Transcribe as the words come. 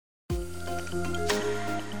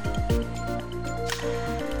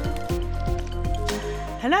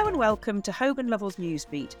Hello and welcome to Hogan Lovell's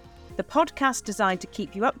NewsBeat, the podcast designed to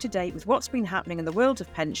keep you up to date with what's been happening in the world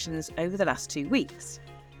of pensions over the last 2 weeks.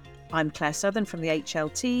 I'm Claire Southern from the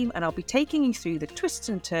HL team, and I'll be taking you through the twists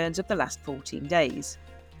and turns of the last 14 days.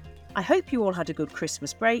 I hope you all had a good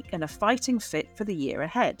Christmas break and are fighting fit for the year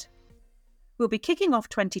ahead. We'll be kicking off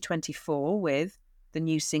 2024 with the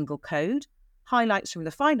new single code, highlights from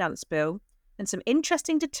the finance bill, and some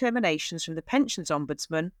interesting determinations from the Pensions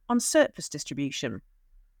Ombudsman on surplus distribution.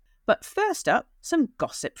 But first up, some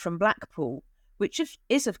gossip from Blackpool, which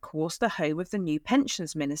is of course the home of the new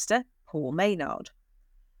Pensions Minister, Paul Maynard.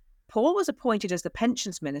 Paul was appointed as the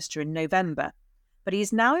Pensions Minister in November, but he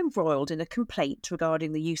is now embroiled in a complaint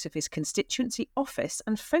regarding the use of his constituency office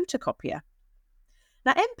and photocopier.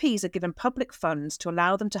 Now, MPs are given public funds to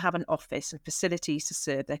allow them to have an office and facilities to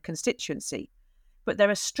serve their constituency, but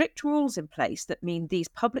there are strict rules in place that mean these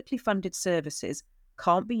publicly funded services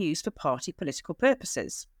can't be used for party political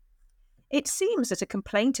purposes. It seems that a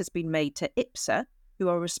complaint has been made to IPSA, who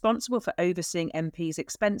are responsible for overseeing MPs'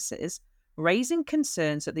 expenses, raising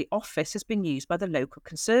concerns that the office has been used by the local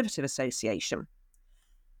Conservative Association.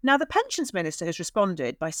 Now, the Pensions Minister has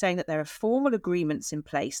responded by saying that there are formal agreements in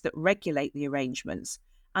place that regulate the arrangements,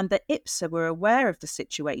 and that IPSA were aware of the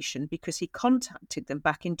situation because he contacted them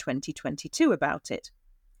back in 2022 about it.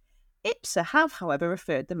 IPSA have, however,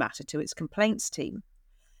 referred the matter to its complaints team.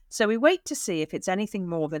 So we wait to see if it's anything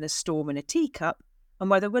more than a storm in a teacup and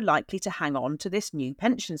whether we're likely to hang on to this new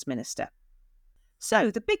Pensions Minister. So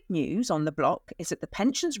the big news on the block is that the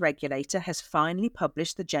pensions regulator has finally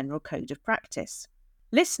published the General Code of Practice.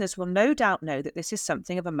 Listeners will no doubt know that this is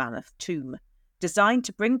something of a mammoth tome, designed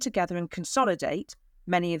to bring together and consolidate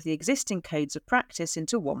many of the existing codes of practice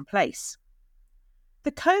into one place.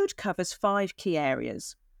 The code covers 5 key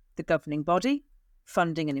areas: the governing body,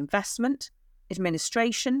 funding and investment,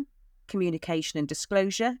 administration, communication and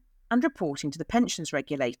disclosure, and reporting to the pensions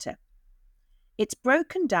regulator. It's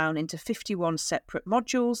broken down into 51 separate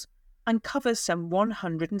modules and covers some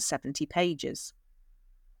 170 pages.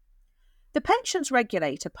 The pensions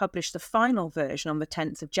regulator published the final version on the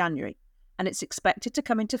 10th of January, and it's expected to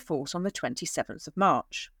come into force on the 27th of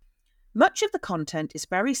March. Much of the content is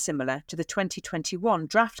very similar to the 2021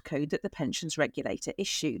 draft code that the pensions regulator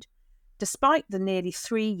issued, despite the nearly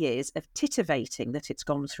 3 years of titivating that it's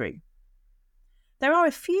gone through. There are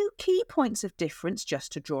a few key points of difference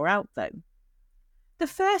just to draw out, though. The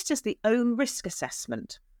first is the own risk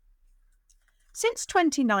assessment. Since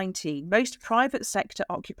 2019, most private sector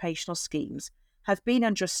occupational schemes have been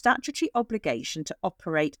under a statutory obligation to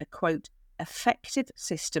operate a, quote, effective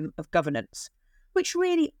system of governance, which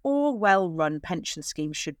really all well-run pension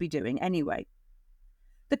schemes should be doing anyway.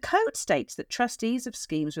 The code states that trustees of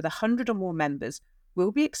schemes with 100 or more members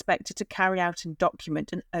will be expected to carry out and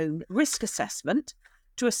document an own risk assessment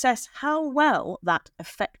to assess how well that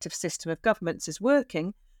effective system of governance is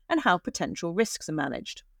working and how potential risks are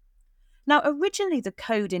managed. Now, originally the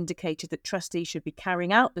code indicated that trustees should be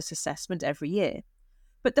carrying out this assessment every year,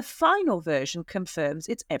 but the final version confirms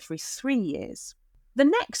it's every 3 years. The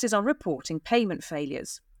next is on reporting payment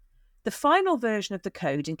failures. The final version of the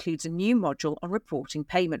code includes a new module on reporting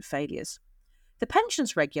payment failures. The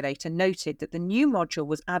pensions regulator noted that the new module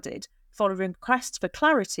was added following requests for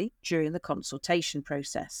clarity during the consultation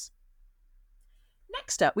process.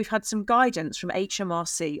 Next up, we've had some guidance from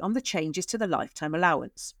HMRC on the changes to the lifetime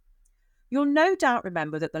allowance. You'll no doubt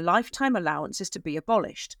remember that the lifetime allowance is to be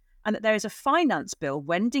abolished, and that there is a finance bill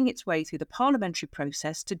wending its way through the parliamentary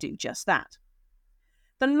process to do just that.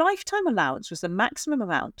 The lifetime allowance was the maximum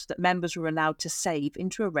amount that members were allowed to save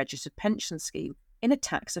into a registered pension scheme in a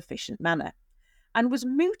tax-efficient manner, and was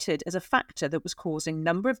mooted as a factor that was causing a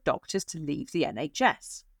number of doctors to leave the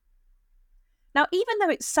NHS. Now, even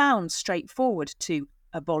though it sounds straightforward to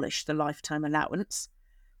abolish the lifetime allowance,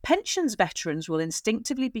 pensions veterans will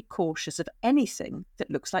instinctively be cautious of anything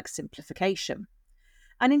that looks like simplification.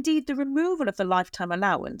 And indeed, the removal of the lifetime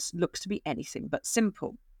allowance looks to be anything but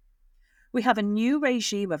simple. We have a new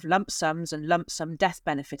regime of lump sums and lump sum death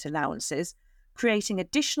benefit allowances, creating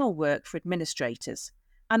additional work for administrators,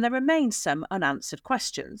 and there remain some unanswered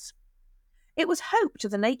questions. It was hoped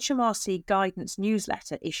that an HMRC guidance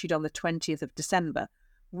newsletter issued on the 20th of December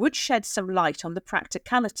would shed some light on the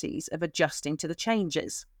practicalities of adjusting to the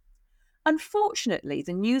changes. Unfortunately,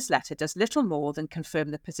 the newsletter does little more than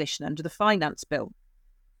confirm the position under the finance bill.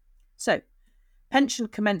 So, pension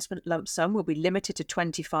commencement lump sum will be limited to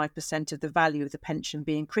 25% of the value of the pension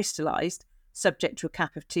being crystallised, subject to a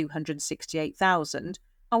cap of $268,000,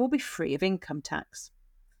 and will be free of income tax.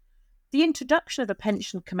 The introduction of a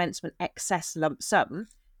pension commencement excess lump sum,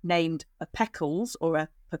 named a PECLS or a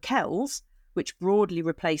PECLS, which broadly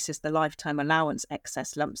replaces the lifetime allowance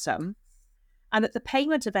excess lump sum, and that the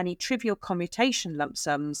payment of any trivial commutation lump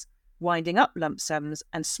sums, winding up lump sums,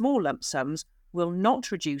 and small lump sums will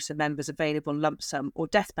not reduce a member's available lump sum or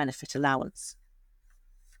death benefit allowance.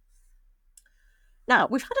 Now,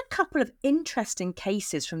 we've had a couple of interesting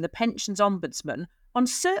cases from the Pensions Ombudsman on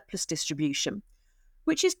surplus distribution,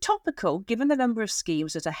 which is topical given the number of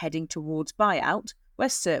schemes that are heading towards buyout, where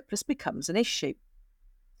surplus becomes an issue.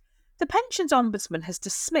 The Pensions Ombudsman has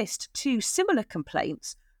dismissed two similar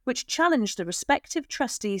complaints which challenge the respective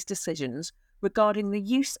trustees' decisions regarding the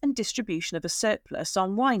use and distribution of a surplus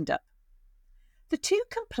on wind-up. The two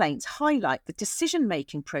complaints highlight the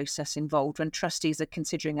decision-making process involved when trustees are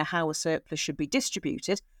considering how a surplus should be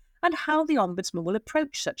distributed and how the Ombudsman will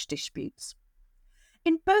approach such disputes.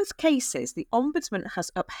 In both cases, the Ombudsman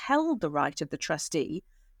has upheld the right of the trustee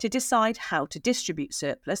to decide how to distribute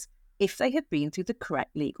surplus if they have been through the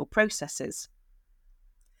correct legal processes.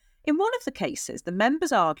 In one of the cases, the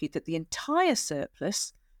members argued that the entire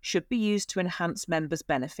surplus should be used to enhance members'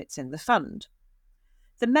 benefits in the fund.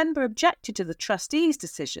 The member objected to the trustee's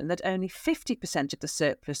decision that only 50% of the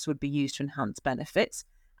surplus would be used to enhance benefits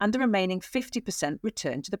and the remaining 50%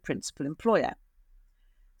 returned to the principal employer.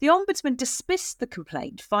 The Ombudsman dismissed the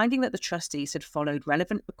complaint, finding that the trustees had followed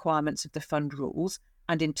relevant requirements of the fund rules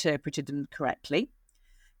and interpreted them correctly,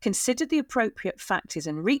 considered the appropriate factors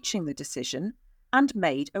in reaching the decision, and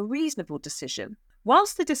made a reasonable decision.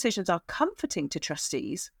 Whilst the decisions are comforting to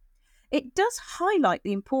trustees, it does highlight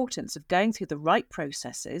the importance of going through the right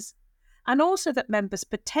processes, and also that members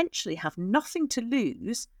potentially have nothing to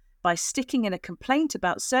lose by sticking in a complaint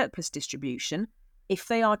about surplus distribution if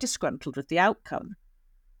they are disgruntled with the outcome.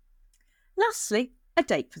 Lastly, a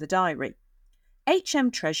date for the diary.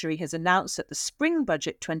 HM Treasury has announced that the Spring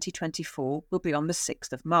Budget 2024 will be on the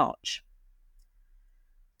 6th of March.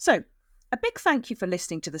 So, a big thank you for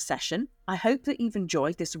listening to the session. I hope that you've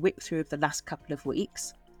enjoyed this whip through of the last couple of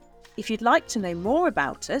weeks. If you'd like to know more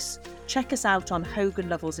about us, check us out on Hogan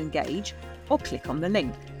Lovells Engage or click on the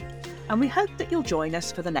link. And we hope that you'll join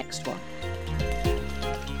us for the next one.